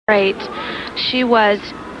Great. She was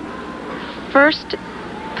first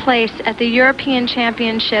place at the European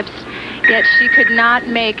Championships, yet she could not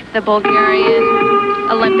make the Bulgarian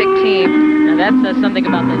Olympic team. Now that says something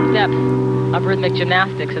about the depth of rhythmic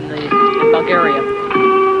gymnastics in Bulgaria.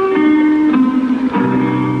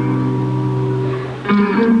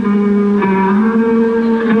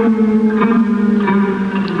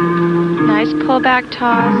 Nice pullback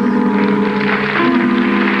toss.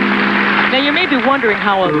 Now, you may be wondering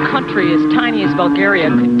how a country as tiny as Bulgaria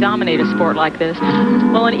could dominate a sport like this.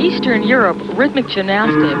 Well, in Eastern Europe, rhythmic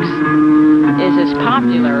gymnastics is as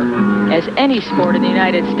popular as any sport in the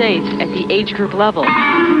United States at the age group level.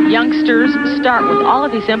 Youngsters start with all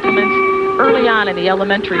of these implements early on in the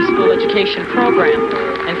elementary school education program,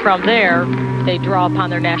 and from there, they draw upon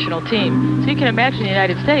their national team. So you can imagine in the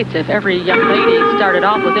United States, if every young lady started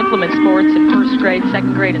off with implement sports in first grade,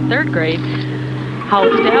 second grade, and third grade, how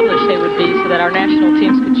established they would be so that our national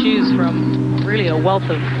teams could choose from really a wealth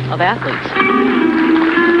of athletes.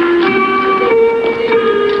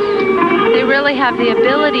 They really have the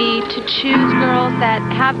ability to choose girls that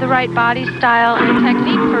have the right body style and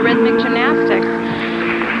technique for rhythmic gymnastics.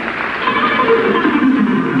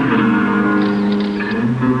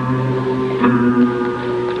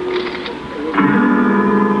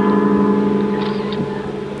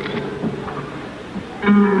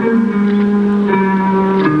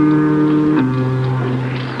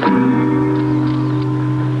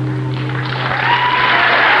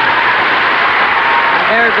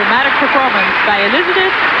 Dramatic performance by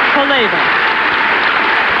Elisabeth Koleva.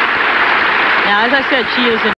 Now, as I said, she is in